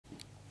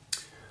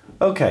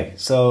Okay,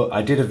 so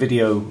I did a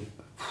video,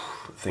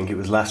 I think it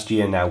was last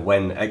year now,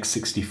 when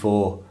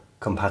x64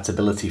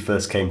 compatibility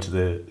first came to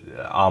the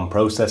ARM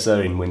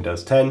processor in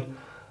Windows 10.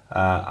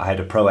 I had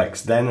a Pro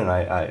X then, and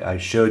I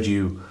showed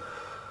you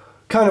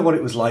kind of what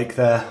it was like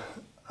there.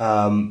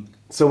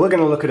 So we're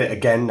going to look at it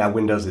again now.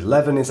 Windows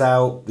 11 is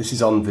out. This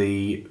is on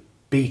the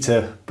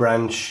beta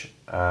branch,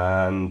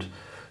 and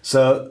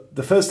so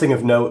the first thing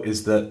of note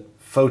is that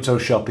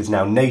Photoshop is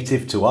now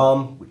native to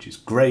ARM, which is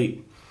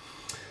great.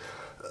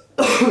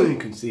 You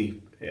can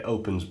see it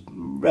opens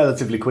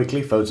relatively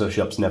quickly.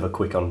 Photoshop's never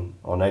quick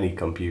on any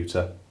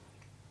computer.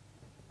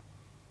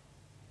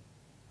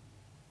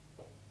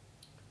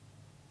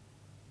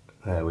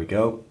 There we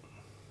go.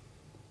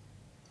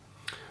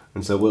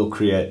 And so we'll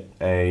create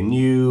a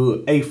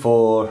new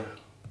A4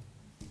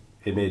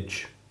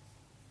 image,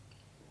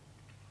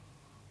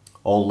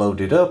 all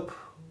loaded up.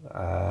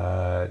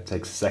 It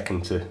takes a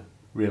second to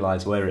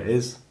realize where it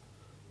is.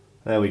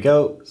 There we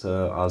go.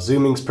 So our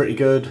zooming's pretty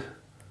good.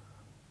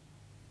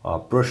 Our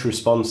brush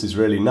response is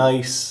really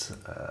nice.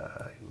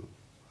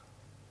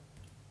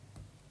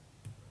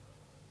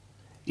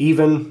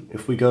 Even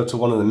if we go to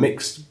one of the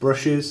mixed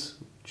brushes,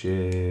 which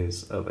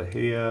is over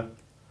here,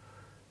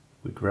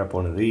 we grab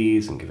one of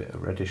these and give it a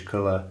reddish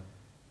colour.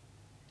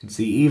 You can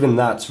see even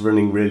that's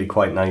running really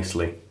quite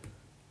nicely.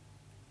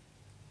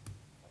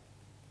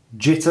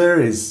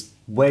 Jitter is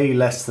way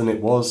less than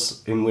it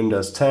was in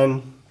Windows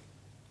 10.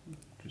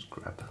 Just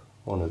grab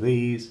one of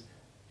these.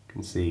 You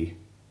can see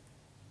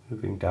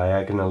moving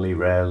diagonally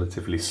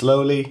relatively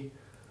slowly.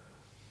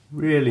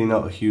 Really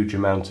not a huge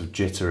amount of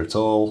jitter at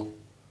all.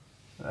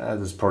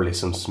 There's probably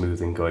some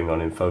smoothing going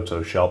on in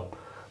Photoshop,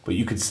 but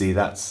you could see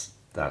that's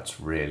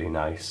really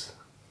nice.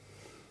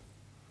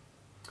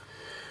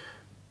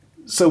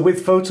 So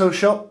with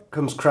Photoshop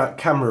comes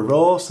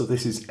CameraRAW. So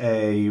this is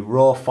a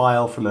RAW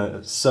file from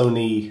a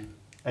Sony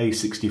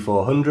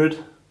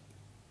A6400.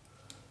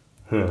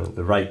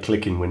 The right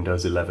click in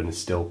Windows 11 is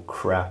still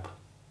crap.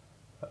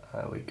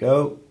 There we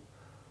go.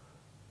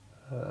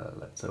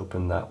 Let's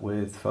open that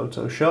with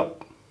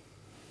Photoshop.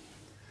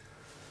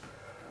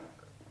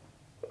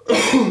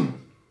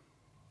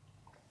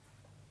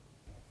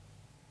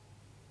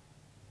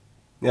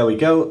 There we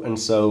go, and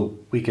so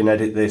we can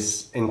edit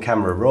this in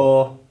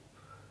CameraRAW,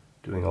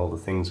 doing all the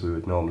things we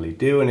would normally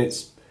do, and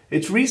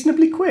it's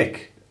reasonably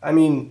quick. I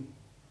mean,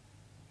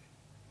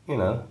 you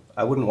know,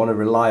 I wouldn't want to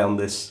rely on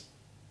this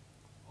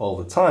all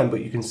the time,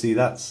 but you can see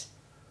that's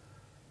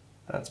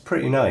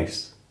pretty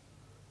nice.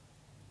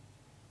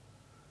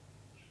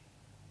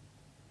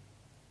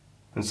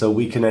 And so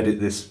we can edit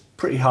this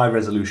pretty high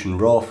resolution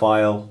RAW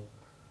file,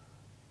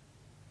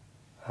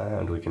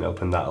 and we can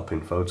open that up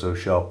in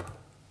Photoshop.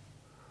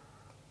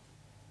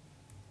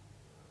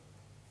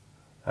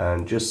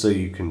 And just so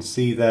you can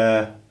see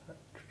there,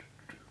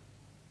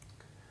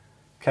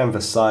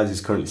 canvas size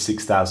is currently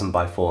 6000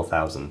 by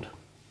 4000.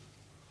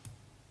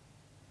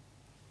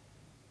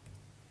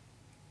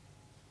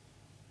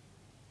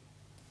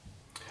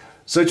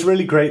 So it's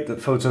really great that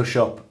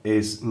Photoshop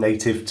is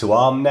native to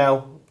ARM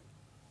now.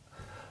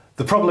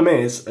 The problem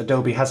is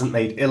Adobe hasn't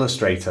made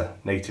Illustrator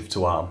native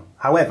to ARM.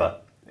 However,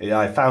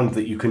 I found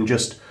that you can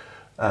just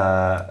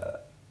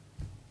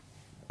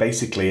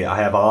basically, I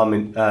have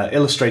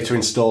Illustrator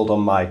installed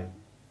on my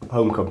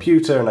home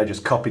computer, and I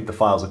just copied the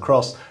files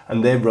across,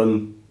 and they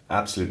run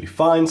absolutely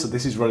fine. So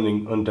this is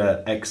running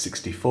under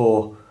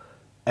x64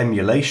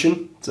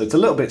 emulation, so it's a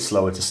little bit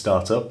slower to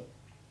start up.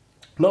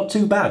 Not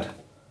too bad.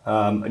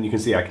 And you can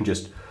see I can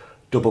just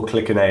double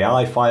click an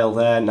AI file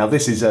there. Now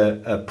this is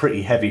a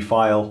pretty heavy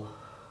file,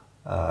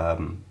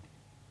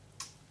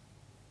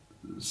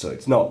 so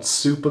it's not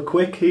super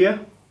quick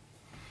here.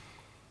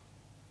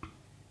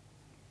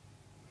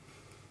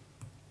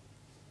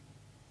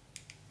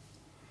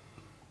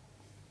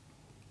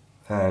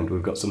 And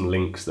we've got some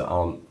links that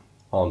aren't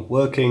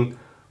working,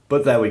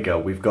 but there we go.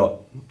 We've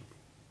got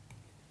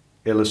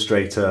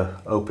Illustrator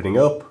opening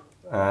up,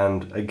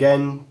 and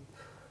again,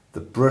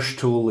 the brush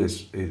tool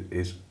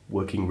is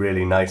working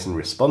really nice and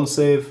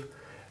responsive.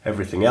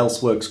 Everything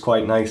else works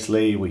quite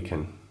nicely. We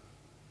can,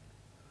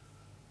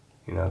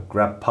 you know,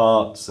 grab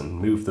parts and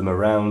move them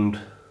around.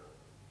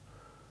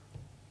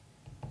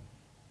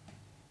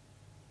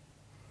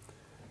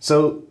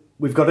 So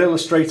we've got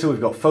Illustrator,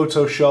 we've got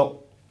Photoshop.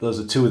 Those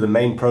are two of the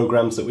main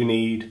programs that we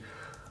need.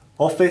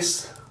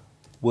 Office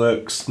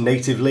works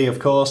natively, of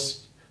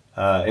course.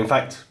 In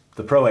fact,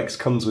 the Pro X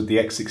comes with the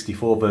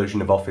x64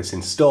 version of Office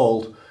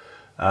installed.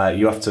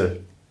 You have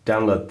to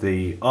download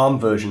the ARM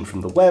version from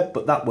the web,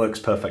 but that works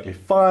perfectly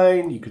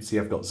fine. You can see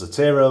I've got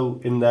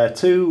Zotero in there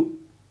too.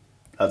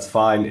 That's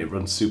fine, it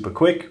runs super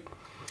quick.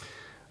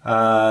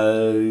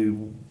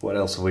 What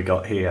else have we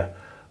got here?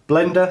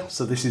 Blender,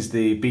 so this is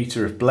the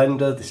beta of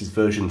Blender. This is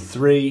version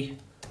 3.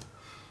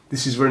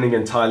 This is running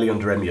entirely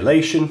under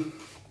emulation.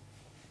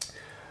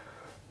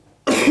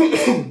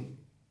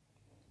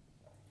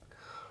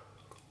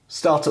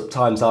 Startup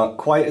times aren't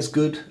quite as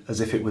good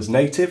as if it was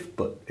native,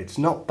 but it's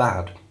not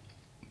bad.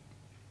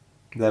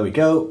 There we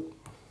go.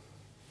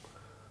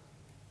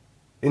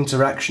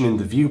 Interaction in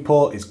the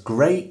viewport is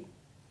great,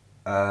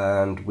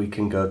 and we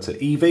can go to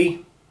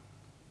Eevee.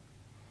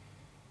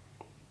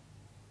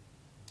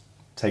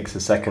 Takes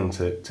a second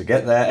to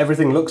get there.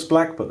 Everything looks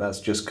black, but that's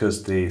just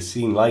because the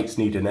scene lights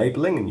need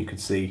enabling, and you can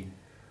see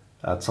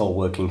that's all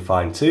working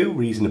fine too,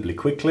 reasonably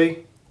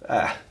quickly.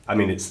 I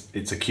mean,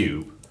 it's a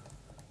cube.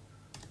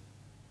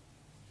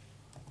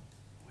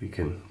 We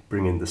can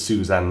bring in the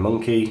Suzanne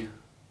monkey,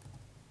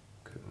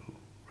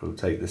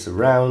 rotate this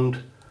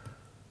around.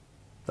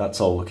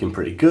 That's all looking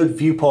pretty good.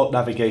 Viewport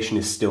navigation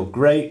is still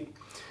great.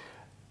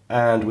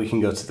 And we can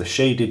go to the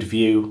shaded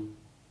view.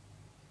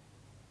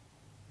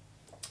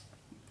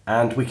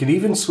 And we can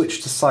even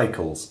switch to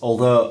cycles,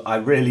 although I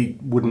really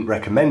wouldn't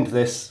recommend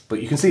this,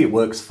 but you can see it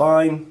works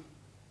fine.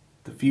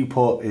 The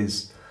viewport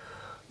is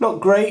not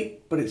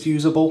great, but it's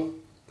usable.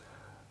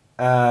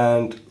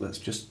 And let's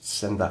just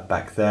send that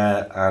back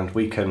there, and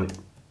we can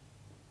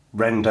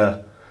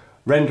render.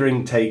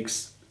 Rendering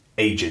takes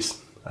ages.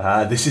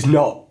 This is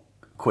not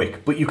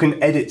quick, but you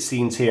can edit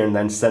scenes here and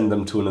then send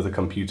them to another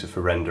computer for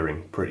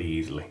rendering pretty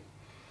easily.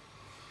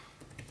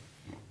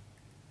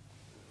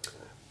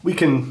 We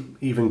can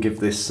even give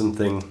this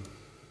something.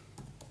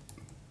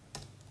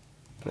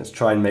 Let's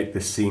try and make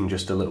this scene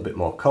just a little bit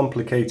more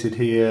complicated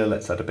here.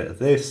 Let's add a bit of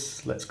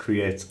this. Let's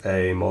create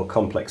a more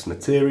complex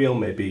material,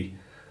 maybe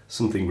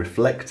something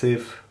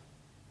reflective.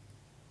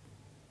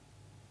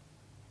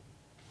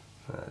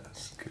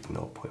 Let's give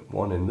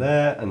 0.1 in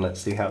there, and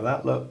let's see how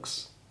that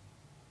looks.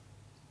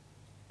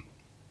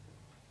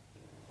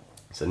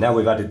 So now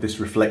we've added this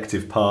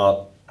reflective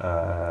part.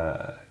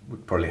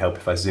 Would probably help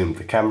if I zoomed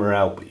the camera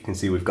out, but you can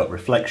see we've got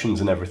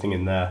reflections and everything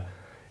in there.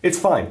 It's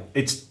fine.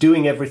 It's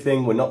doing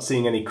everything. We're not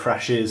seeing any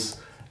crashes.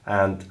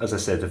 And as I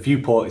said, the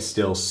viewport is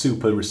still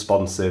super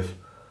responsive,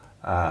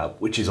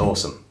 which is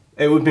awesome.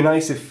 It would be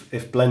nice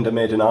if Blender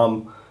made an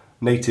ARM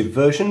native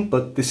version,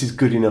 but this is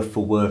good enough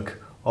for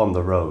work on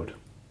the road.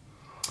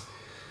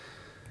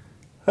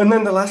 And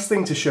then the last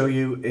thing to show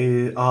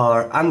you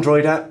are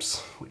Android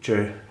apps, which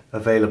are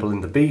available in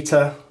the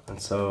beta.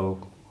 And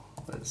so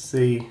let's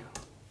see,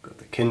 got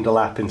the Kindle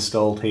app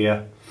installed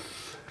here.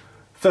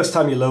 First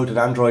time you load an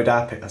Android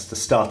app, it has to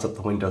start up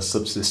the Windows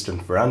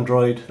subsystem for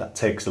Android. That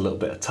takes a little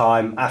bit of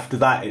time. After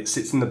that, it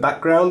sits in the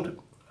background,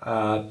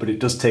 but it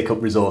does take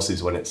up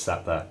resources when it's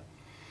sat there.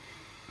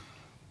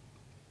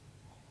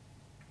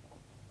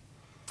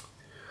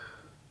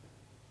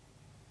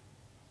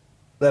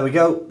 There we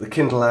go, the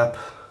Kindle app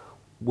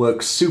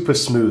works super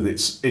smooth.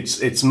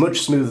 It's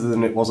much smoother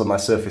than it was on my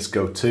Surface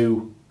Go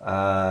 2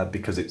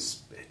 because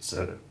it's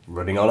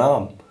running on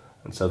ARM.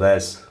 And so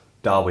there's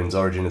Darwin's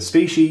Origin of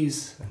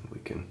Species, and we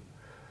can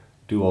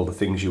do all the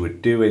things you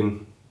would do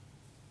in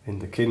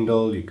the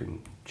Kindle. You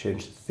can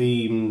change the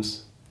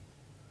themes.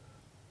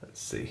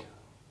 Let's see,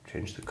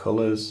 change the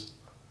colors.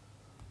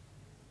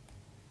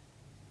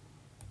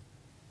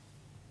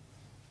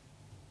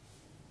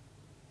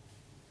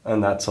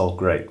 And that's all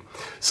great.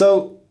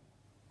 So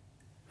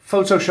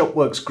Photoshop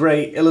works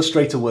great,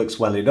 Illustrator works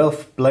well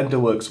enough, Blender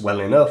works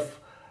well enough,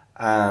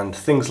 and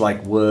things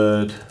like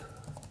Word,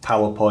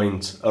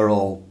 PowerPoint are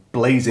all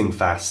blazing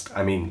fast.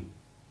 I mean,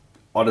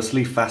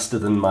 honestly, faster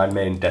than my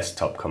main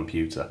desktop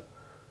computer.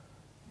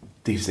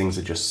 These things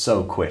are just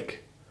so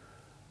quick.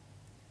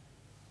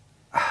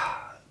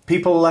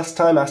 People last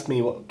time asked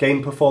me what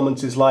game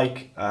performance is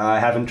like. I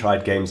haven't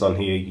tried games on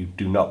here. You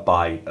do not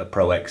buy a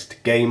Pro X to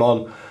game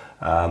on.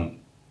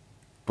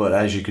 But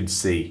as you can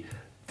see,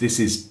 this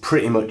is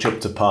pretty much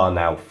up to par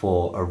now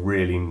for a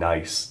really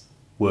nice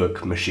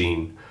work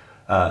machine.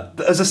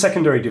 As a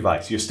secondary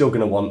device, you're still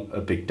going to want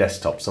a big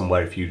desktop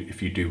somewhere if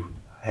you do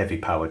heavy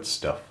powered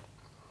stuff.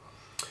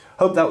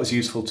 Hope that was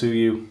useful to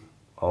you.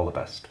 All the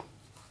best.